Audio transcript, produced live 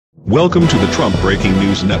Welcome to the Trump Breaking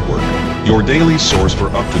News Network, your daily source for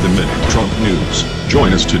up-to-the-minute Trump news.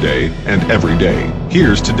 Join us today and every day.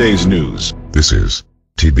 Here's today's news. This is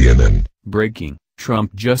TBNN. Breaking: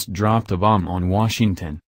 Trump just dropped a bomb on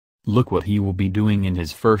Washington. Look what he will be doing in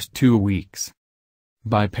his first 2 weeks.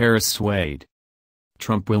 By Paris Swade.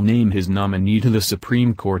 Trump will name his nominee to the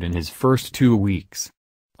Supreme Court in his first 2 weeks.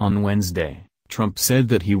 On Wednesday, Trump said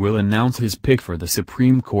that he will announce his pick for the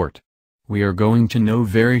Supreme Court. "We are going to know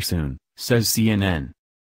very soon," says CNN.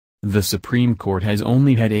 The Supreme Court has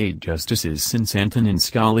only had 8 justices since Antonin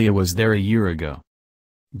Scalia was there a year ago.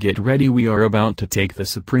 Get ready, we are about to take the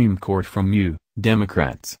Supreme Court from you,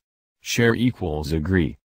 Democrats. Share equals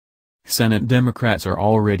agree. Senate Democrats are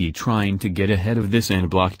already trying to get ahead of this and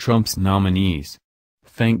block Trump's nominees.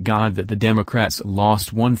 Thank God that the Democrats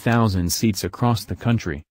lost 1,000 seats across the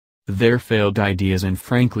country. Their failed ideas and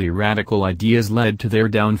frankly radical ideas led to their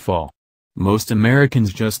downfall. Most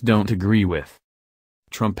Americans just don't agree with.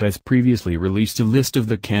 Trump has previously released a list of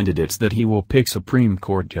the candidates that he will pick Supreme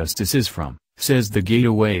Court justices from, says the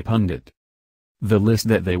Gateway pundit. The list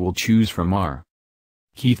that they will choose from are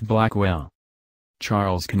Keith Blackwell,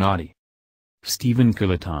 Charles Kennedy, Stephen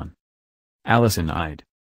Culleton, Allison Ide,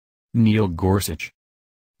 Neil Gorsuch,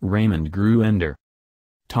 Raymond Gruender,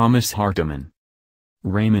 Thomas Hartiman,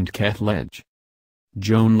 Raymond Kethledge,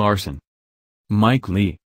 Joan Larson, Mike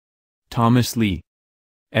Lee, Thomas Lee,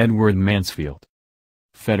 Edward Mansfield,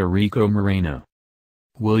 Federico Moreno,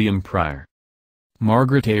 William Pryor,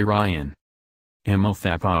 Margaret A. Ryan, Emil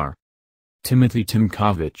Thapar, Timothy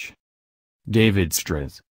Timkovich, David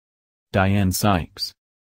Strez, Diane Sykes,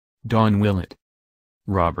 Don Willett,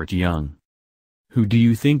 Robert Young. Who do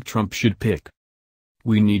you think Trump should pick?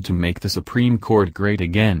 We need to make the Supreme Court great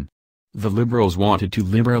again. The liberals wanted to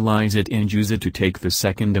liberalize it and use it to take the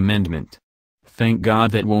Second Amendment. Thank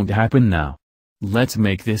God that won't happen now. Let's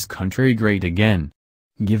make this country great again.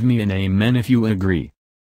 Give me an amen if you agree.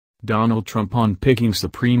 Donald Trump on picking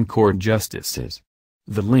Supreme Court justices.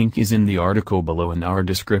 The link is in the article below in our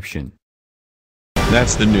description.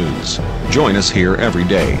 That's the news. Join us here every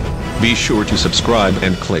day. Be sure to subscribe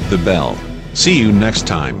and click the bell. See you next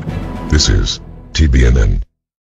time. This is TBNN.